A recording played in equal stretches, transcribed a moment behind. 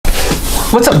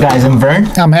What's up guys, I'm Vern.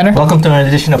 I'm Gener. Welcome to another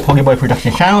edition of Pogiboy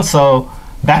production channel. So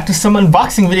back to some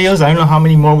unboxing videos. I don't know how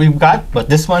many more we've got, but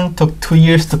this one took 2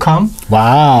 years to come.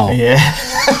 Wow. Yeah.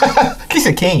 At least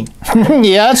it came.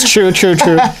 Yeah, that's true.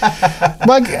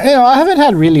 But I haven't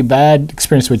had really bad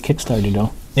experience with Kickstarter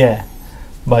though. Yeah.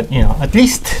 But at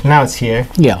least now it's here.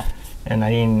 Yeah. And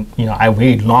I didn't, I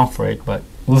waited long for it, but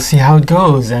we'll see how it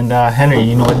goes. And Henry,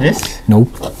 you know what it is? Nope.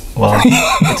 Well,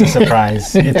 it's a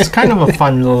surprise. It's kind of a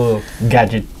fun little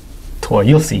gadget toy.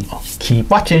 You'll see. Keep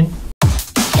watching.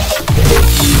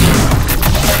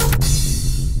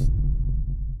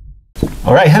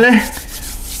 All right, Henry.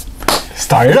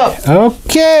 Start it up.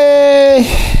 Okay.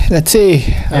 Let's see.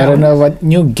 I don't know what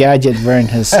new gadget Vern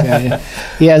has.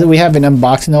 We haven't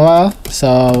unboxed in a while,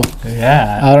 so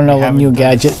yeah. I don't know what new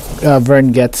gadget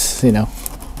Vern gets.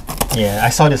 Yeah, I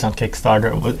saw this on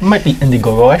Kickstarter. It might be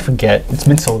Indiegogo. I forget. It's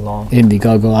been so long.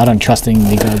 Indiegogo. I don't trust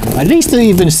Indiegogo. At least they're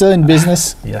even still in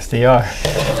business. Yes, they are.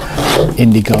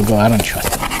 Indiegogo. I don't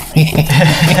trust them.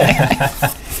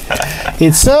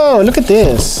 It's so. Look at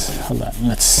this. Hold on.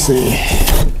 Let's see.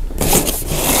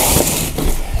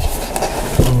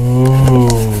 Ooh.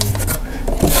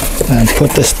 And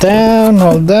put this down.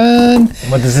 Hold on.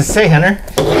 What does it say, Henry?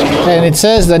 And it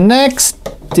says the next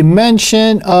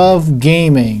dimension of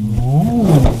gaming. Ooh.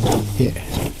 Here.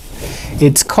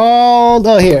 It's called,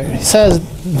 here, it says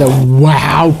the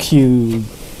Wowcube.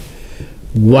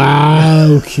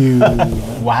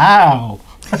 Wowcube. Wow.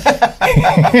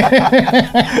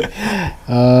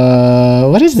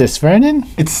 What is this, Vernon?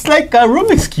 It's like a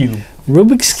Rubik's Cube.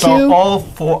 Rubik's Cube? So all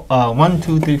four, 1,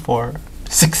 2, 3, 4,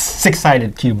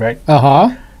 six-sided cube, right? Uh-huh.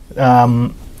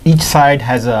 Each side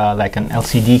has like an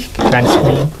LCD kind of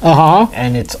screen. Uh-huh.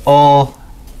 And it's all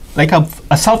like a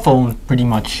cell phone, pretty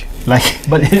much.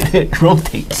 But it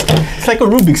rotates. It's like a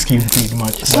Rubik's Cube, pretty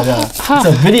much. So but, it's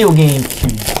a video game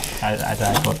cube, as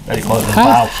I call it the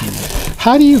Wowcube.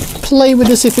 How do you play with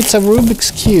this if it's a Rubik's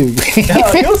Cube?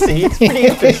 You'll see. It's pretty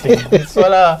interesting. It's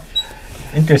what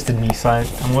interested me. So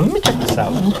well, let me check this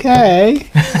out. Okay.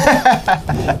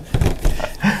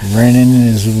 Vernon and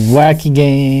his wacky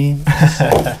game.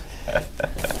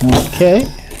 Okay,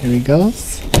 here he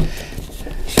goes.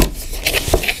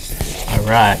 All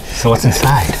right. So what's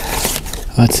inside?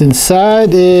 What's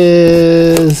inside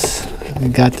is we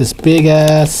got this big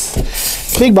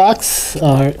box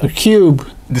or cube.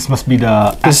 This must be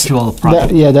the actual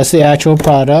product. Yeah, that's the actual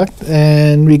product,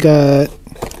 and we got.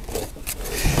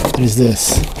 What is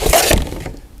this?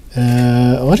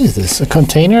 What is this? A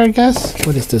container, I guess.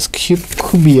 What is this?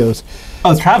 Cubios.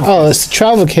 Oh, travel. Oh, it's a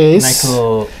travel case. Nice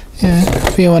little. Yeah,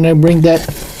 if you want to bring that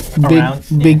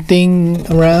big thing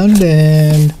around,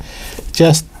 and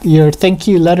just your thank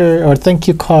you letter or thank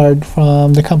you card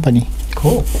from the company.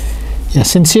 Cool. Yeah,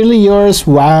 sincerely yours,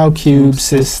 Wowcube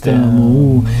System.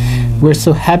 Ooh, we're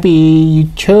so happy you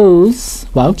chose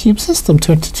Wowcube System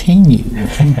to entertain you.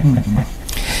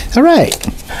 All right.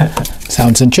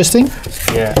 Sounds interesting.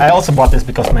 Yeah, I also bought this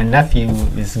because my nephew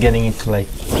is getting into like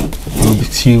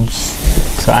Rubik's Cubes.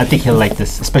 So I think he'll like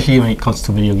this, especially when it comes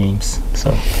to video games.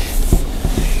 So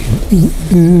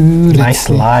nice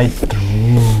slide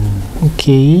through.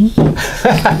 Okay.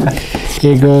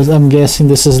 Here goes. I'm guessing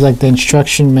this is like the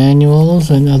instruction manuals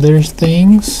and other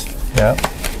things. Yep.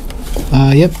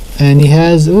 Yep. And he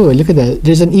has. Oh, look at that.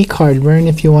 There's an e-card, Vern,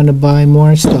 if you want to buy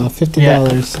more stuff. $50.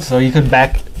 Yeah, so you could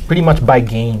pretty much buy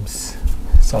games.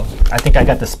 So I think I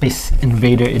got the Space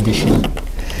Invader edition.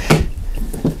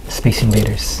 Space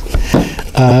Invaders.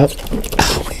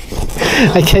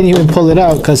 I can't even pull it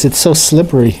out because it's so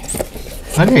slippery.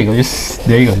 Oh, there you go.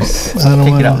 There you go. Just I don't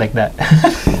take wanna. it out like that.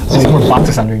 There's more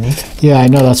boxes underneath. Yeah, I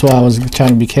know. That's why I was trying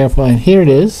to be careful. And here it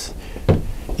is.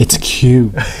 It's a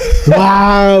cube.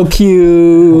 Wow,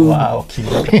 cube. Wow, cube.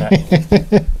 Look at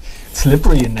that.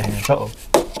 Slippery in the hands. Uh-oh.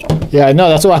 Yeah, I know.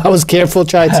 That's why I was careful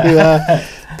trying to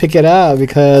pick it out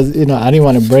because, I didn't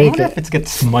want to break I wonder it. if it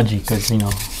gets smudgy because,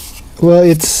 Well,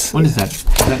 it's... What is that? Is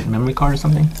that memory card or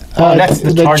something? Oh, that's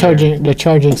the charger. The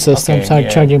charging system, Okay, yeah.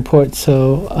 charging port.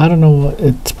 So I don't know what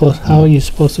it's supposed. How are you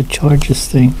supposed to charge this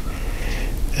thing?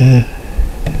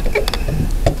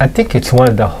 I think it's one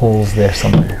of the holes there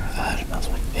somewhere. I don't know.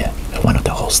 Yeah, one of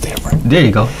the holes there. There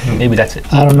you go. Maybe that's it.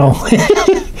 I don't know.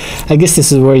 I guess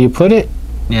this is where you put it.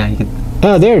 Yeah, you could.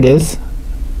 Oh, there it is.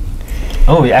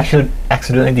 Oh, we actually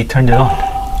accidentally turned it on.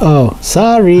 Oh,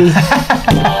 sorry.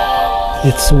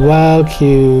 It's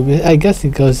Wowcube. I guess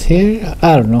it goes here.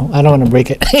 I don't know. I don't want to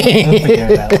break it. We'll figure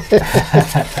it out.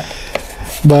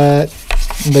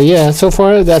 But yeah, so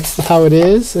far that's how it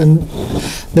is, and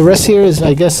the rest here is,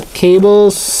 I guess,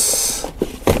 cables,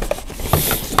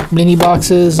 mini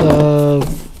boxes of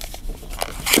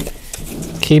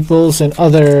cables and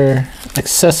other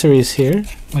accessories here.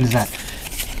 What is that?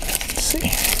 Let's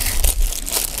see.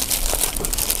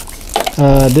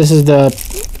 This is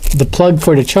the plug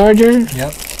for the charger.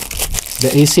 Yep.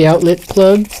 The AC outlet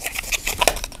plug.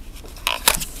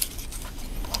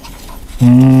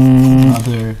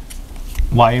 Other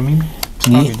wire, maybe? It's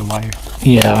probably the wire.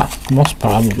 Yeah, most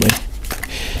probably.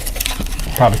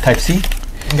 Probably Type-C,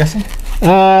 I'm guessing?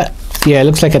 Yeah, it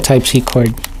looks like a Type-C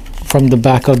cord. From the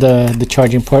back of the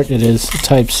charging port, it is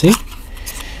Type-C.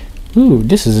 Ooh,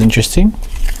 this is interesting.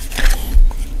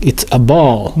 It's a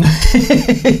ball.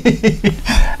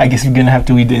 I guess we're gonna have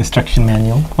to read the instruction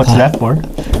manual. What's that for?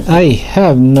 I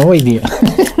have no idea.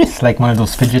 It's like one of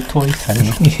those fidget toys. I don't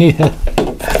know. Yeah.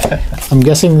 I'm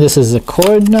guessing this is a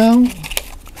cord now.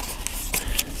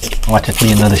 Watch it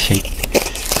be another shape.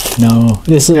 No,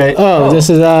 this is this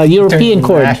is a European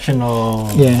cord.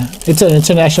 International. Yeah, it's an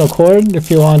international cord.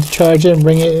 If you want to charge it and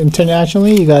bring it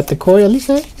internationally, you got the cord. At least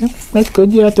that's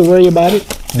good. You don't have to worry about it.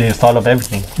 They thought of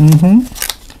everything.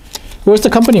 Where's the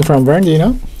company from, Vern? Do you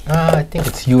know? I think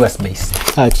it's US based.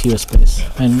 Ah, it's US based,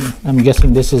 and I'm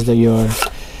guessing this is your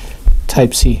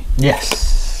Type-C.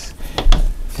 Yes.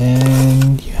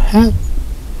 And you have.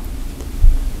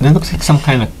 It looks like some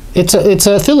kind of. It's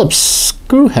a Phillips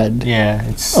screw head. Yeah,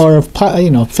 it's. Or a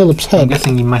Phillips head. I'm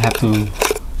guessing you might have to.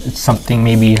 It's something.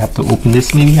 Maybe you have to open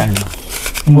this. Maybe I don't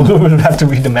know. We'll have to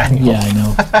read the manual. Yeah, I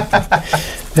know.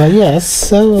 But yes,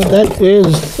 so that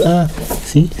is.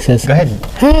 See, it says. Go ahead.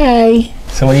 Hi.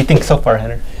 So, what do you think so far,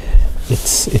 Henry?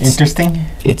 It's interesting.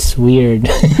 It's weird.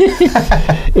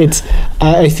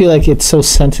 I feel like it's so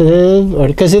sensitive, or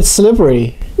because it's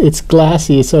slippery. It's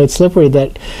glassy, so it's slippery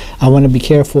that I want to be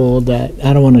careful that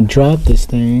I don't want to drop this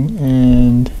thing.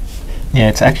 And yeah,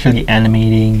 it's actually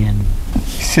animating, and it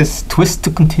says twist to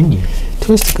continue.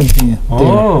 Twist to continue.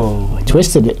 Oh, there. I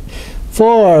twisted it.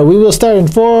 4. We will start in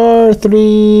 4,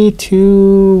 3,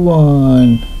 2,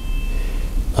 1.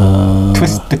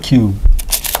 Twist the cube.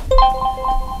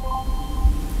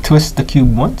 Twist the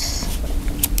cube once.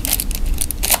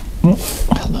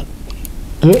 Hold on.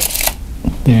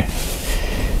 There.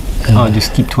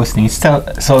 Just keep twisting. So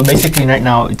basically, right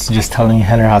now, it's just telling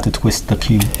Heather how to twist the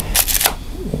cube.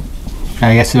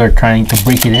 I guess you're trying to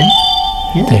break it in.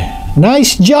 Yeah. There.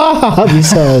 Nice job, he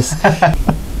says.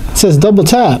 It says double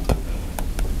tap.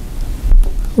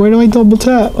 Where do I double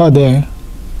tap? Oh, there.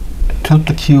 Tilt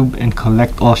the cube and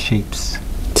collect all shapes.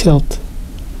 Tilt.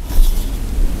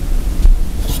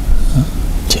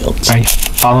 Tilt. Are you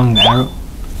following the arrow?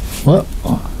 What?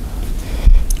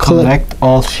 Collect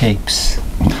all shapes.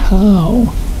 How?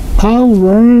 How,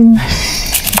 Vern?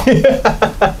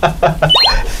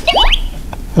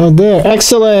 Oh, there.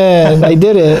 Excellent. I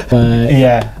did it.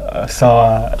 Yeah. So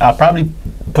I'll probably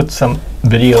put some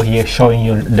video here showing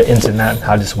you the ins and outs,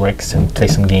 how this works, and play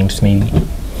some games maybe.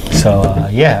 So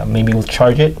yeah, maybe we'll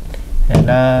charge it and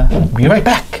be right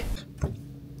back.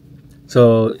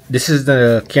 So this is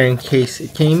the carrying case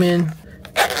it came in.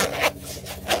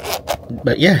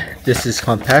 But yeah, this is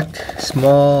compact,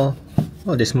 small.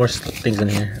 Oh, there's more things in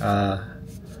here.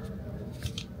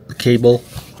 The cable,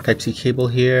 Type-C cable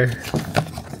here.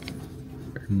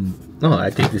 No, I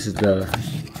think this is the.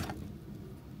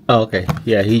 Oh, okay.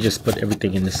 Yeah, he just put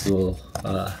everything in this little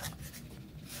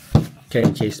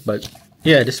carrying case. But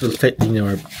yeah, this will fit in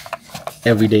your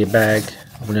everyday bag.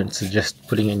 I wouldn't suggest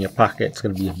putting it in your pocket. It's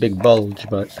gonna be a big bulge,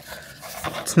 but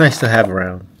it's nice to have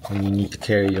around when you need to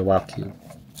carry your Wowcube.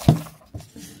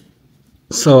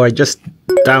 So I just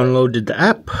downloaded the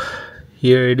app.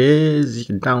 Here it is. You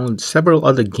can download several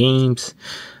other games.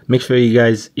 Make sure you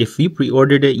guys, if you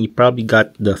pre-ordered it, you probably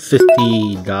got the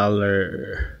 $50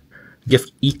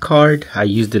 gift e-card. I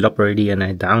used it up already and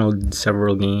I downloaded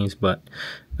several games, but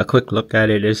a quick look at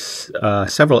it is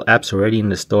several apps already in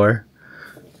the store.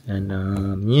 And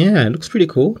yeah, it looks pretty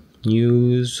cool.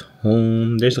 News,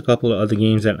 home, there's a couple of other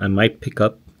games that I might pick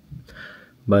up,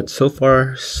 but so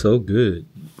far so good.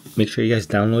 Make sure you guys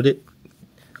download it,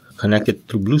 connect it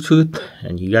through Bluetooth,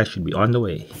 and you guys should be on the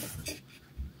way.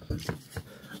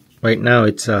 Right now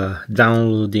it's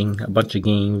downloading a bunch of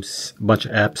games, a bunch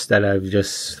of apps that I've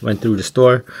just went through the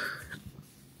store.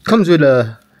 Comes with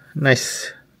a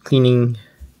nice cleaning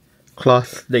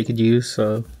cloth that you could use,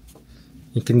 so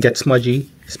you can get smudgy,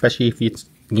 especially if your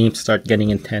games start getting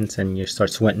intense and you start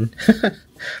sweating,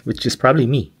 which is probably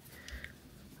me.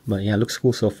 But yeah, it looks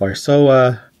cool so far.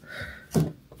 So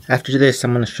after this,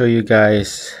 I'm going to show you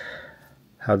guys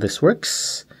how this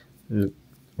works,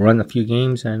 run a few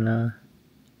games, and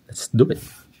let's do it.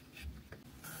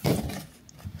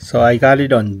 So I got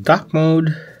it on dock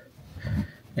mode,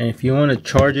 and if you want to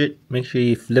charge it, make sure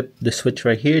you flip the switch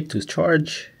right here to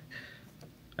charge.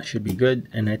 should be good.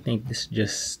 And I think this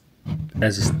just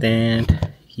as a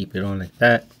stand, keep it on like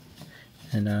that.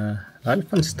 And a lot of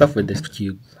fun stuff with this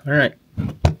cube. All right.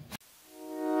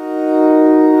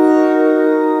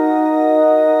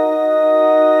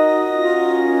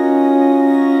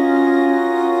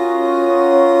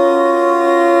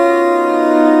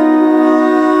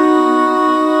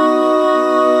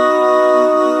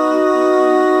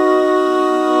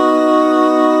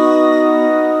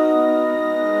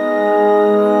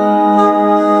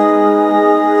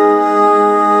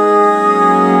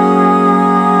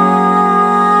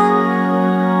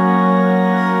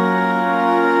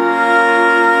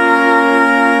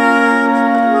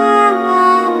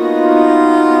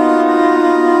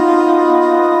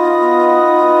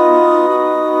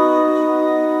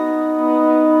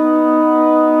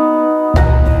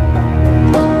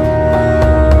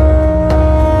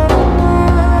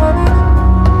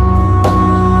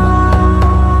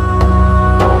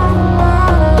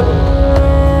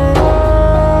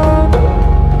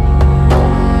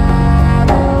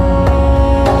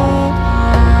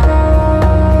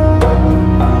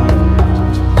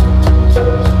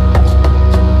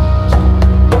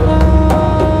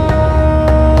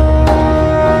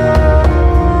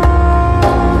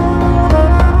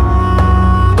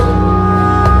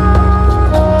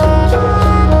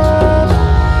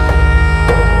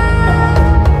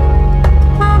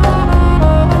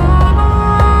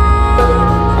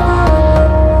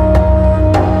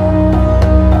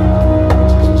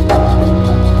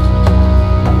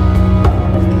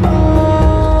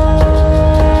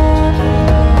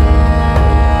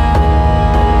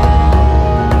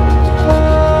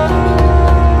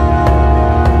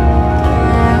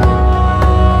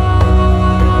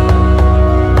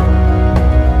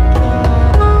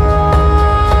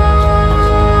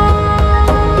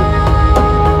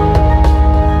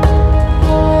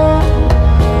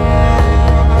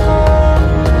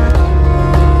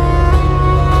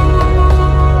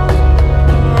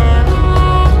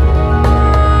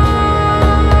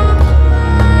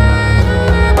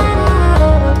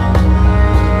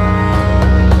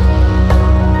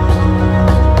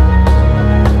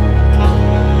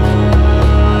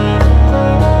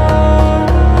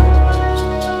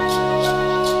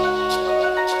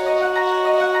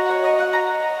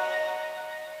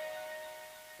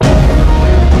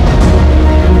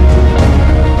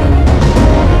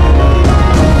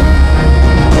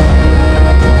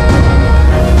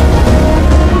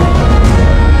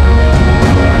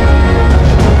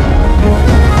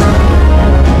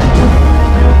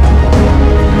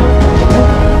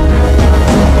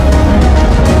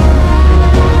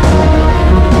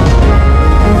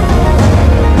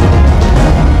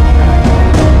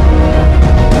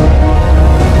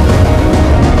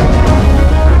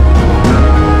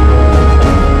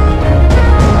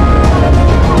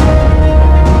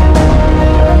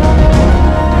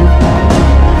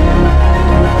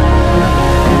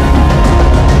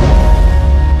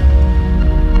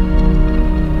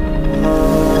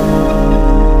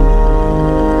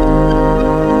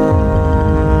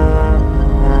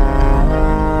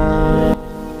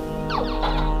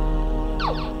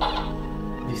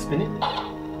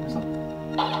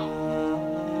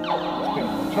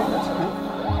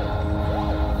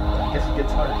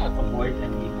 It's hard to avoid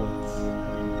any bullets.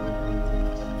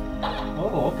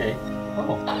 Oh, okay.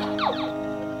 Oh.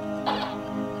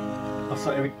 Oh,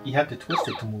 so you have to twist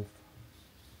it to move.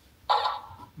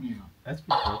 Yeah. That's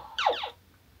pretty cool.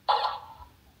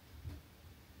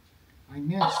 I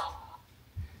missed.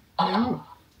 No.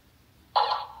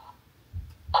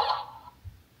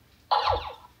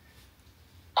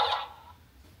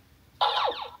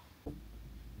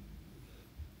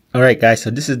 Alright guys, so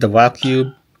this is the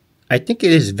Wowcube. I think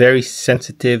it is very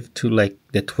sensitive to like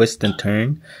the twist and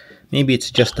turn. Maybe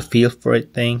it's just the feel for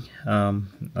it thing.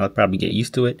 I'll probably get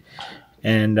used to it.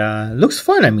 And looks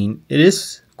fun. I mean, it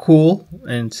is cool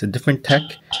and it's a different tech.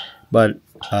 But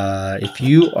if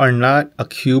you are not a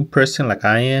cube person like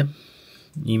I am,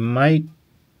 you might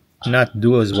not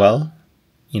do as well.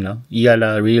 You know, you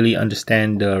gotta really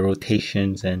understand the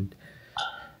rotations and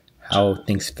how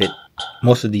things fit.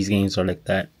 Most of these games are like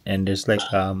that, and there's like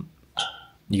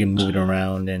you can move it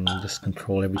around and just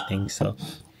control everything. So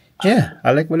yeah,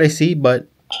 I like what I see, but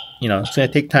you know, it's gonna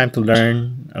take time to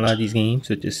learn a lot of these games,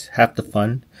 which is half the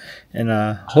fun. And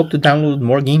hope to download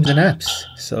more games and apps.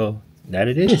 So that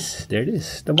it is. There it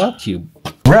is, the Wowcube.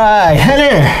 Right,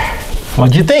 Gener,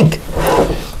 what'd you think?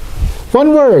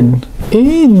 One word.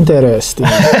 Interesting.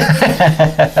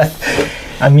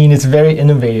 I mean, it's very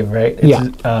innovative, right? It's,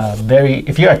 Yeah. Very.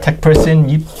 If you're a tech person,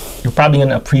 you're probably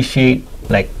gonna appreciate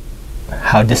like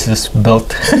how this is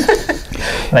built.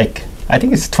 Like, I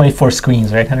think it's 24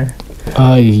 screens, right, Hunter?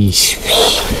 I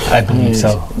believe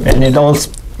so. And it all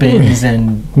spins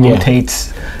and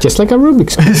rotates. Just like a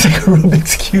Rubik's Cube. It's like a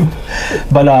Rubik's Cube.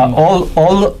 But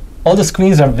all the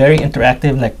screens are very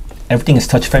interactive. Like, everything is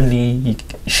touch friendly. You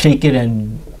shake it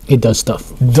and it does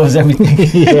stuff. Does everything.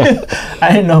 Yeah.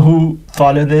 I didn't know who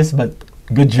thought of this, but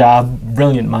good job.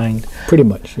 Brilliant mind. Pretty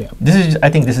much, yeah. I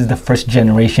think this is the first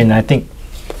generation. I think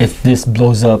if this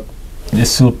blows up,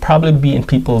 this will probably be in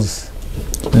people's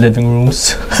living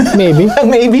rooms. Maybe.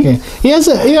 Maybe. Yeah. He has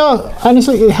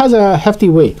honestly, it has a hefty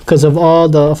weight because of all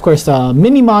the, of course, the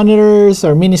mini monitors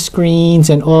or mini screens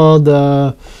and all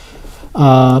the,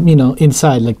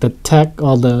 inside, like the tech,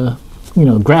 all the,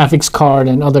 graphics card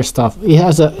and other stuff. It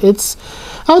has I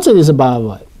would say it's about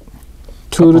what?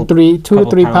 2 to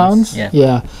 3 pounds.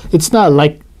 Yeah. It's not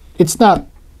light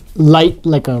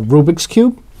like a Rubik's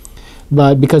Cube,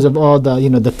 but because of all the,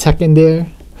 the tech in there,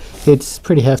 it's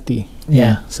pretty hefty.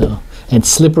 Yeah. So, and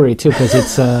slippery too, because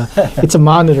it's a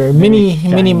monitor, mini,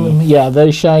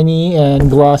 very shiny and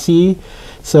glossy.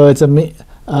 So it's a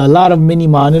lot of mini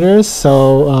monitors.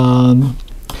 So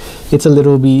it's a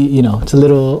little it's a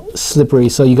little slippery.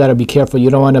 So you got to be careful. You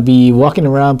don't want to be walking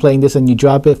around playing this and you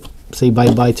drop it. Say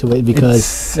bye to it because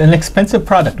it's an expensive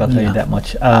product. I'll tell you that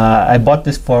much. I bought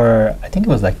this for, I think it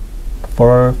was like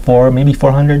maybe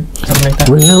 400, something like that.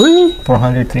 Really?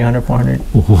 400, 300, 400.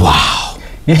 Wow.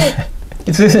 Yeah.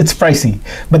 It's pricey.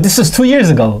 But this was 2 years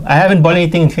ago. I haven't bought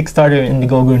anything in Kickstarter and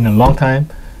Indiegogo in a long time.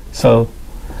 So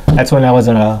that's when I was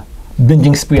on a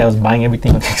binging spree. I was buying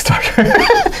everything on Kickstarter.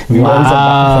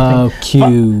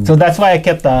 Wowcube. So that's why I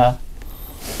kept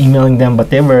emailing them,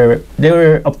 but they were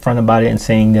upfront about it and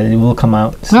saying that it will come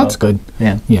out. So, that's good.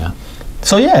 Yeah.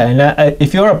 So yeah, and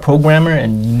if you're a programmer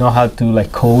and you know how to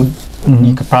like code,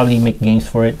 you could probably make games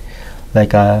for it.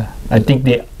 Like I think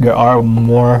there are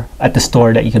more at the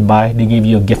store that you could buy. They give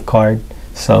you a gift card.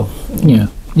 So yeah,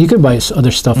 you could buy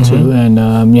other stuff too, and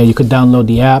you could download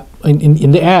the app.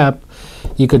 In the app,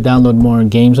 you could download more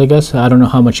games. I guess I don't know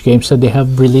how much games that they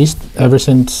have released ever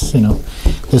since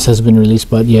this has been released,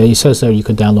 but yeah, it says that you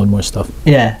could download more stuff.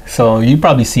 Yeah, so you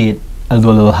probably see it. I'll do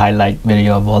a little highlight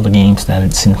video of all the games that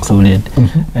it's included,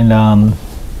 and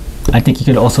I think you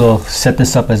could also set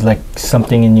this up as like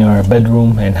something in your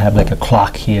bedroom and have like a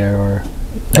clock here or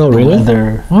like really?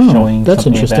 Weather showing. That's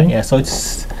interesting. Like that. Yeah, so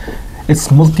it's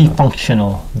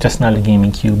multifunctional, just not a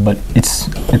gaming cube, but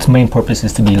its main purpose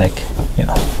is to be like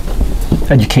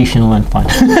educational and fun.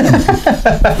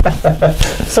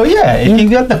 So yeah, if you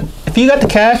got the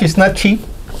cash, it's not cheap.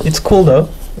 It's cool though.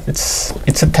 It's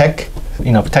a tech.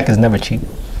 Tech is never cheap.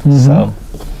 So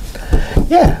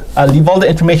yeah, I'll leave all the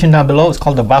information down below. It's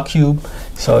called the Wowcube.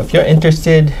 So if you're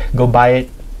interested, go buy it.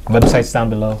 Website's down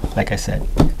below, like I said.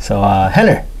 So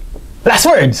Henner, last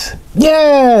words.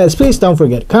 Yes, please don't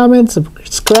forget comment,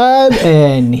 subscribe,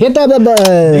 and hit that bell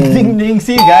button. Ding ding ding.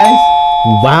 See you guys.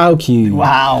 Wowcube.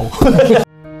 Wow.